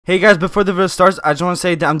Hey guys, before the video starts, I just want to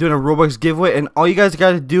say that I'm doing a Robux giveaway, and all you guys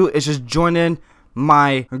gotta do is just join in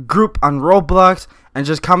my group on Roblox and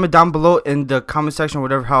just comment down below in the comment section,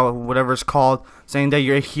 whatever it's called, saying that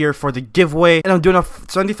you're here for the giveaway. And I'm doing a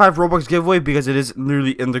 75 Robux giveaway because it is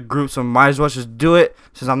literally in the group, so might as well just do it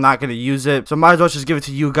since I'm not gonna use it. So might as well just give it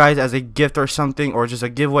to you guys as a gift or something, or just a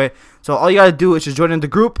giveaway. So all you gotta do is just join in the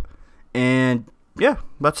group, and yeah,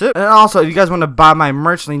 that's it. And also, if you guys want to buy my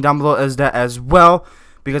merch, link down below is that as well,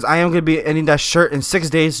 because I am going to be ending that shirt in 6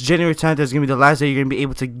 days. January 10th is going to be the last day you're going to be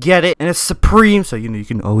able to get it. And it's Supreme. So, you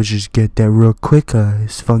can always just get that real quick.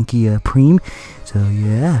 It's funky Preem. So,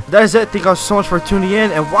 yeah. That is it. Thank you all so much for tuning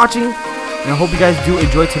in and watching. And I hope you guys do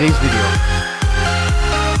enjoy today's video.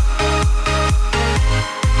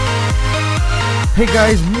 Hey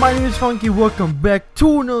guys, my name is Funky. Welcome back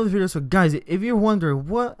to another video. So, guys, if you're wondering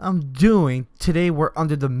what I'm doing, today we're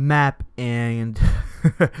under the map. And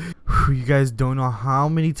you guys don't know how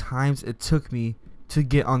many times it took me to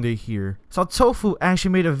get under here. So Tofu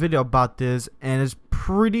actually made a video about this, and it's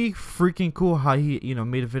pretty freaking cool how he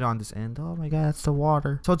made a video on this. And oh my god, that's the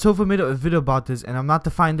water. So Tofu made a video about this, and I'm not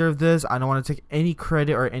the finder of this. I don't want to take any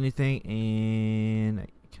credit or anything. And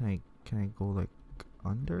can I go like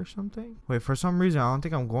under or something? Wait, for some reason I don't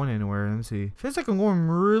think I'm going anywhere. Let me see. Feels like I'm going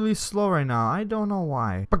really slow right now. I don't know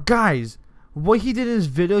why. But guys, what he did in his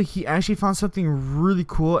video, he actually found something really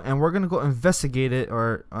cool, and we're gonna go investigate it.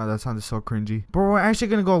 Or that sounded so cringy, but we're actually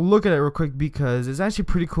gonna go look at it real quick because it's actually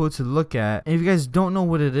pretty cool to look at. And if you guys don't know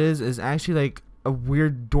what it is actually like a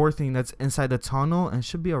weird door thing that's inside the tunnel, and it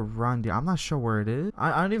should be around here. I'm not sure where it is.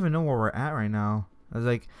 I don't even know where we're at right now. I was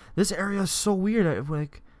like, this area is so weird.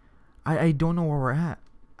 I don't know where we're at.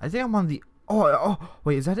 I think I'm on the oh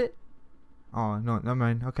wait, is that it? Oh no, never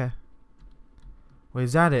mind. Okay, wait,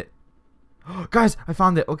 is that it? Guys, I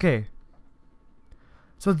found it. Okay,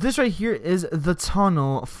 so this right here is the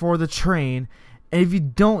tunnel for the train. And if you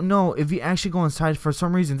don't know, if you actually go inside, for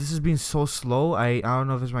some reason this is being so slow. I don't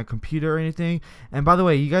know if it's my computer or anything. And by the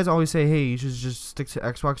way, you guys always say, hey, you should just stick to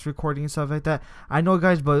Xbox recording and stuff like that. I know,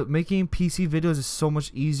 guys, but making PC videos is so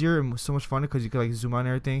much easier and so much funner because you can like zoom out and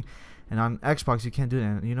everything. And on Xbox you can't do that.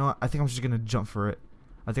 And you know what? I think I'm just gonna jump for it.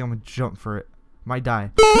 Might die.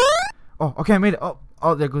 Oh, okay, I made it.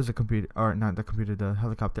 Oh, there goes the computer. Or not the computer, the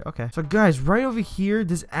helicopter. Okay. So guys, right over here,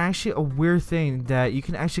 there's actually a weird thing that you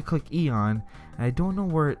can actually click E on. And I don't know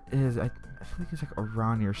where it is. I feel like it's like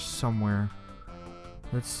around here somewhere.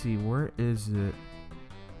 Let's see, where is it?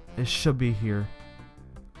 It should be here.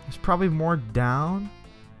 It's probably more down.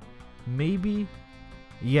 Maybe.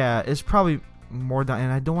 Yeah, it's probably more down.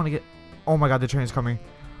 And I don't want to get. Oh my god, the train's coming.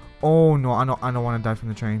 Oh no, I don't want to die from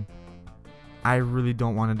the train. I really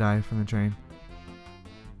don't want to die from the train.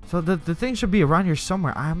 So the thing should be around here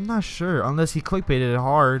somewhere. I'm not sure, unless he clickbaited it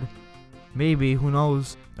hard. Maybe, who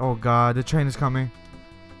knows? Oh god, the train is coming.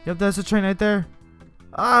 Yep, that's the train right there.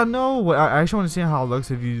 Ah, no. I actually want to see how it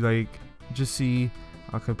looks if you like just see.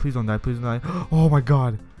 Okay, please don't die, please don't die. Oh my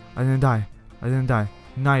god, I didn't die.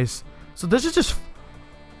 Nice. So this is just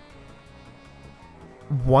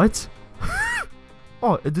what?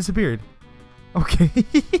 Oh, it disappeared. Okay.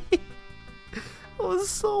 Oh, this is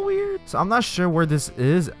so weird. So I'm not sure where this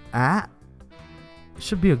is at. It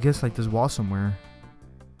should be against like this wall somewhere.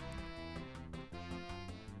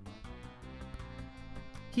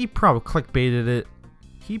 He probably clickbaited it.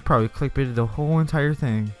 He probably clickbaited the whole entire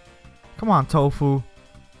thing. Come on, Tofu.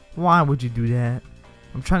 Why would you do that?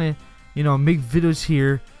 I'm trying to, make videos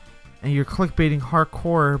here, and you're clickbaiting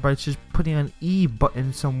hardcore by just putting an E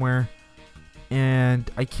button somewhere, and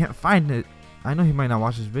I can't find it. I know he might not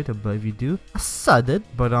watch this video, but if you do, I said it.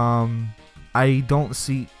 But I don't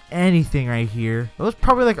see anything right here. It was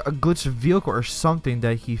probably like a glitched vehicle or something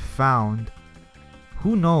that he found.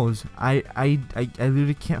 Who knows? I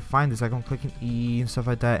literally can't find this. Like, I'm clicking E and stuff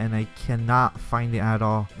like that, and I cannot find it at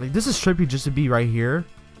all. Like, this is trippy just to be right here.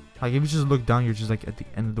 Like, if you just look down, you're just like at the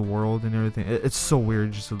end of the world and everything. It's so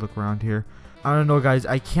weird just to look around here. I don't know, guys.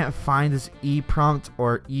 I can't find this E prompt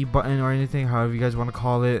or E button or anything, however you guys want to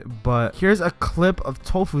call it. But here's a clip of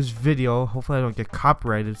Tofu's video. Hopefully I don't get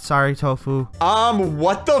copyrighted. Sorry, Tofu.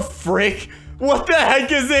 What the frick? What the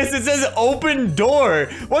heck is this? It says open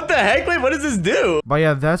door. What the heck? Wait, what does this do? But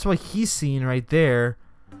yeah, that's what he's seen right there.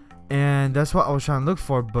 And that's what I was trying to look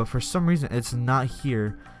for. But for some reason, it's not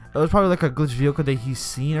here. It was probably like a glitched vehicle that he's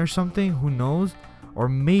seen or something. Who knows? Or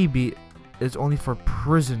maybe it's only for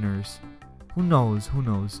prisoners. Who knows? Who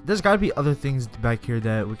knows? There's gotta be other things back here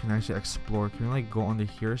that we can actually explore. Can we like go under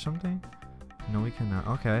here or something? No, we cannot.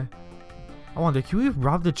 Okay. I wonder, can we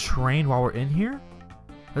rob the train while we're in here?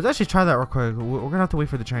 Let's actually try that real quick. We're gonna have to wait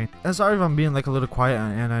for the train. And sorry if I'm being like a little quiet,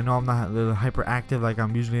 and I know I'm not a little hyperactive like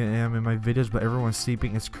I'm usually am in my videos, but everyone's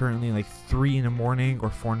sleeping. It's currently like 3 in the morning or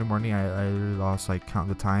 4 in the morning. I lost like count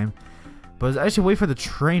the time. But let's actually wait for the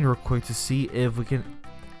train real quick to see if we can.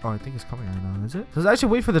 Oh, I think it's coming right now, is it? So let's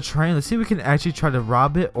actually wait for the train. Let's see if we can actually try to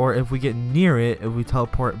rob it, or if we get near it, if we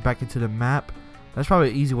teleport back into the map. That's probably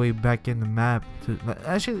an easy way back in the map.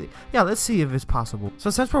 Actually, yeah, let's see if it's possible. So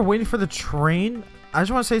since we're waiting for the train, I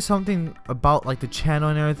just want to say something about like the channel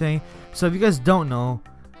and everything. So if you guys don't know,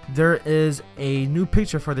 there is a new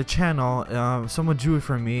picture for the channel. Someone drew it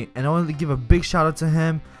for me, and I want to give a big shout out to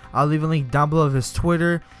him. I'll leave a link down below of his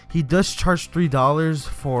Twitter. He does charge $3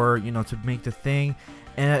 for, you know, to make the thing.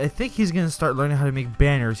 And I think he's gonna start learning how to make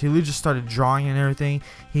banners. He literally just started drawing and everything.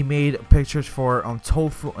 He made pictures for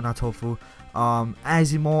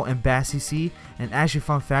Azimo and Bassy. And actually,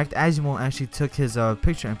 fun fact, Azimo actually took his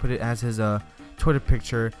picture and put it as his Twitter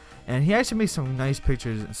picture. And he actually made some nice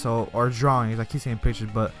pictures, or drawings. I keep saying pictures,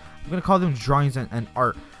 but I'm gonna call them drawings and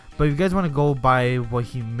art. But if you guys want to go by what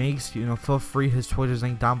he makes, you know, feel free. His Twitter's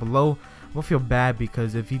link down below. I won't feel bad,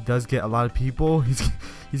 because if he does get a lot of people, he's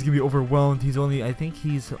gonna be overwhelmed. He's only, I think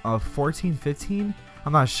he's 14, 15.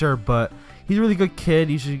 I'm not sure, but he's a really good kid.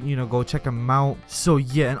 You should, you know, go check him out. So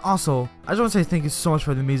yeah, and also I just want to say thank you so much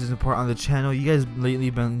for the amazing support on the channel. You guys lately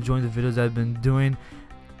been enjoying the videos I've been doing,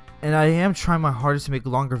 and I am trying my hardest to make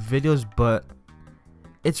longer videos, but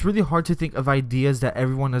it's really hard to think of ideas that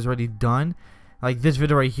everyone has already done. Like this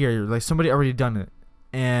video right here, like somebody already done it,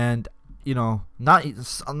 and you know, not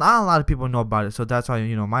a lot of people know about it. So that's why,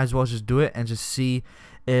 you know, might as well just do it and just see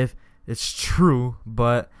if it's true.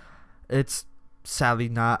 But it's sadly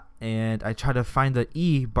not. And I try to find the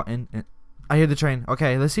E button, and I hear the train.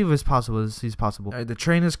 Okay, let's see if it's possible. Let's see if it's possible. Alright, the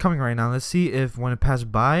train is coming right now. Let's see if when it passes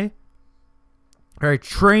by. Alright,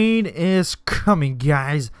 train is coming,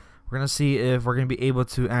 guys. We're gonna see if we're gonna be able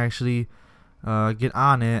to actually get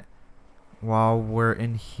on it while we're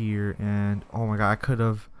in here. And oh my god, I could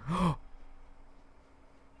have.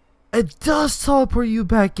 It does teleport you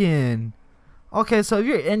back in. Okay, so if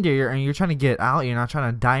you're in there and you're trying to get out, you're not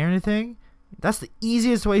trying to die or anything, that's the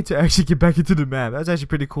easiest way to actually get back into the map. That's actually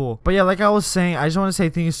pretty cool. But yeah, like I was saying, I just want to say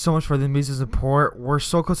thank you so much for the amazing support. We're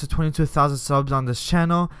so close to 22,000 subs on this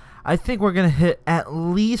channel. I think we're gonna hit at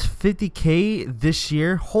least 50K this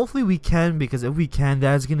year. Hopefully we can, because if we can,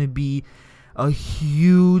 that's gonna be a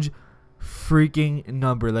huge freaking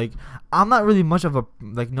number. Like, I'm not really much of a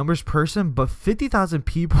like numbers person, but 50,000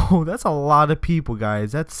 people, that's a lot of people,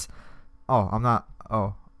 guys. That's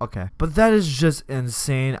okay, but that is just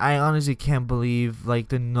insane. I honestly can't believe like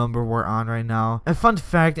the number we're on right now. And fun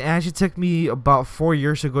fact, it actually took me about 4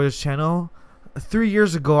 years to go to this channel. 3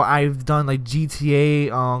 years ago I've done like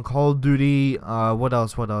GTA, Call of Duty, what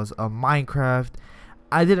else, Minecraft.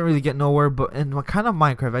 I didn't really get nowhere, but in my kind of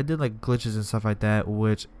Minecraft I did like glitches and stuff like that,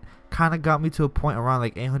 which kind of got me to a point around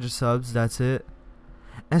like 800 subs. That's it.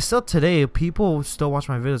 And still today, people still watch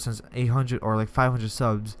my videos since 800 or like 500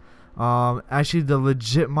 subs. Actually, the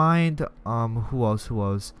legit mind. Who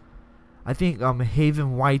else? I think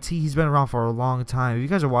Haven YT. He's been around for a long time. If you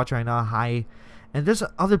guys are watching right now, hi. And there's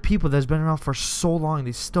other people that's been around for so long.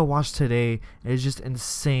 They still watch today. It's just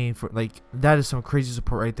insane. For like, that is some crazy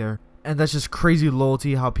support right there. And that's just crazy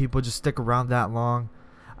loyalty. How people just stick around that long.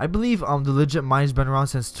 I believe the legit mind's been around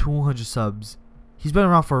since 200 subs. He's been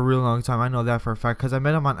around for a really long time. I know that for a fact, because I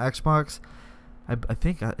met him on Xbox. I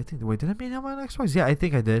think wait, did I meet him on Xbox? Yeah, I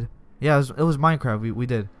think I did. Yeah, it was Minecraft. We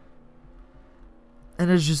did. And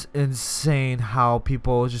it's just insane how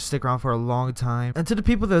people just stick around for a long time. And to the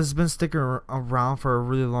people that's been sticking around for a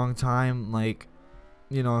really long time, like,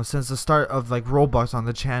 you know, since the start of like Roblox on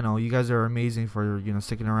the channel, you guys are amazing for, you know,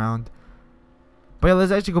 sticking around. But yeah,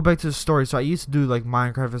 let's actually go back to the story. So I used to do like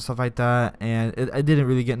Minecraft and stuff like that, and I didn't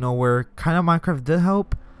really get nowhere. Kind of Minecraft did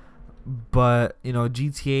help, but you know,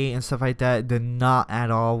 GTA and stuff like that did not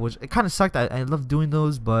at all, which it kind of sucked. I love doing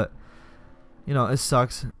those, but you know, it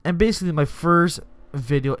sucks. And basically my first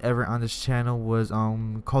video ever on this channel was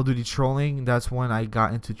Call of Duty trolling. That's when I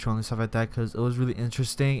got into trolling stuff like that, because it was really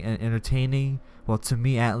interesting and entertaining, well, to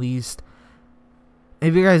me at least.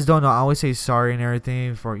 If you guys don't know, I always say sorry and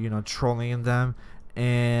everything for, you know, trolling them.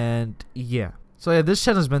 And yeah, so yeah, this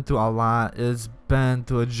channel's been through a lot. It's been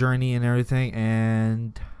through a journey and everything,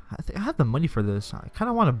 and I think I have the money for this. I kind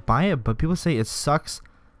of want to buy it, but people say it sucks.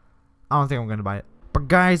 I don't think I'm gonna buy it. But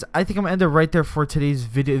guys, I think I'm gonna end it right there for today's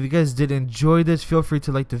video. If you guys did enjoy this, feel free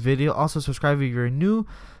to like the video. Also subscribe if you're new,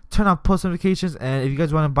 turn on post notifications, and if you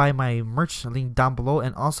guys want to buy my merch, link down below.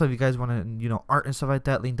 And also if you guys want to, you know, art and stuff like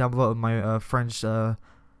that, link down below in my friend's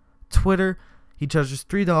Twitter. He charges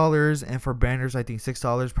 $3, and for banners I think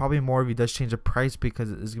 $6. Probably more if he does change the price, because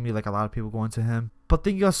there's gonna be like a lot of people going to him. But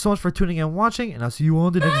thank you guys so much for tuning in and watching, and I'll see you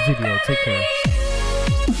on the next video. Take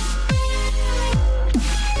care.